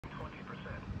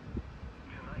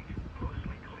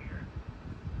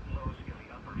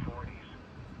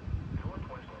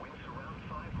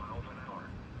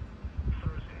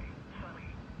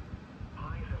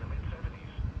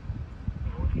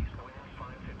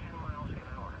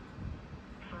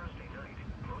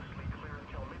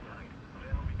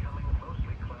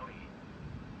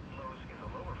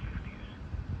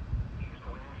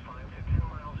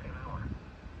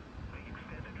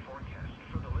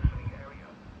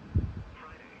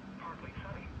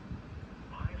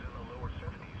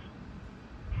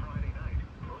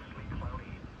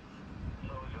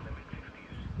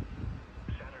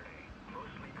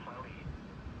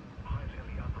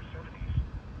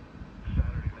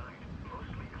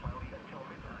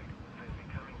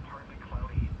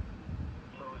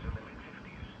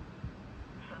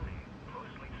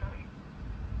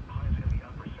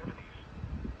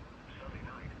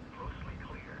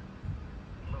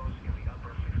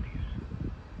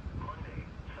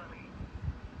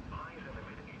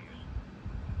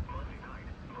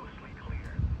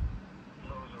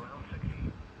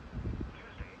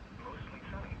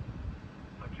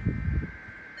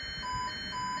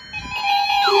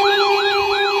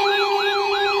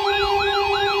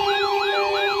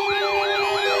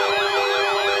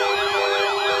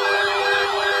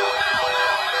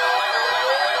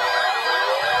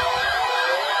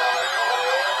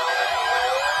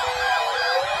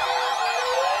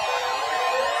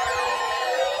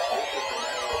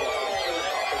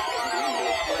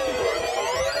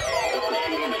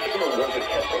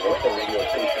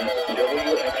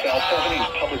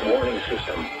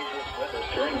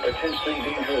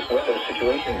dangerous weather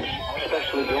situations.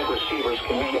 Specially built receivers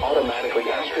can be automatically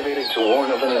activated to warn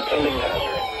of an impending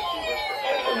hazard.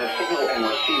 Tests of the signal and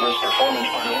receiver's performance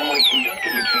are normally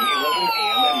conducted between 11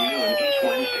 a.m. and noon each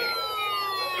Wednesday.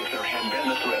 If there had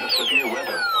been a threat of severe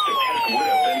weather, the test would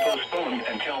have been postponed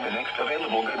until the next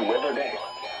available good weather day.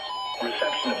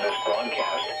 Reception of this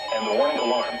broadcast and the warning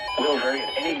alarm will vary at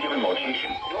any given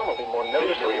location.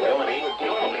 This variability,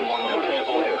 normally more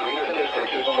noticeable at greater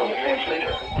distances from the transmitter,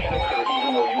 can occur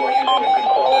even though you are using a good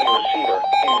quality receiver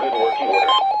in good working order.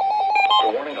 The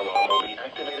warning alarm will be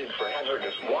activated for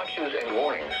hazardous watches and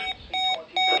warnings.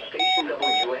 The station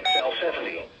WXL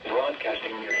 70,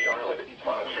 broadcasting near Charlotte,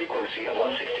 on a frequency of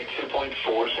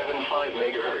 162.475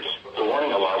 megahertz. The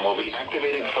warning alarm will be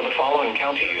activated for the following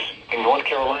counties in North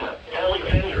Carolina: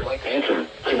 Alexander, Anson,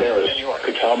 Cabarrus,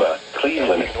 Catawba,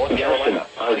 Cleveland, Galveston,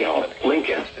 Argyle,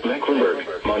 Lincoln, Mecklenburg,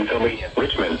 Montgomery,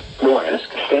 Richmond, Lawrence,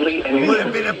 Stanley, and would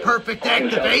have been a perfect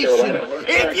activation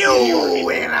if you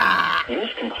win.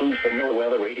 This concludes the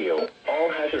NOAA Radio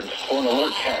All Hazards on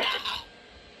Alert test.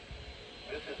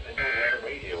 This is the NOAA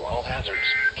Radio All Hazards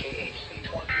KHC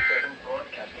 27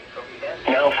 broadcasting from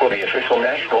the Now for the official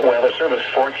National Weather Service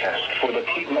forecast for the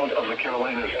Piedmont of the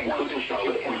Carolinas, including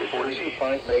Charlotte and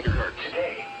 45 megahertz.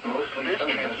 Today, mostly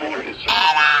sunny and warm.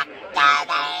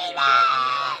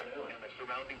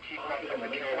 Surrounding Piedmont of the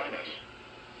Carolinas.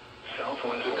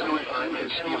 Southwest coast time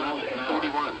is 10 miles and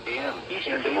 41 a.m.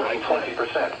 Eastern daylight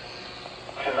 20%.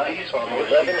 Tonight from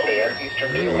 11 a.m.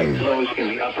 Eastern daylight lows in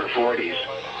the upper 40s.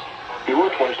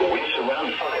 Northwest winds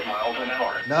around 5 miles an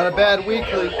hour. Not a bad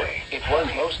weekly. It was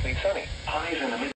mostly sunny. Highs in the mid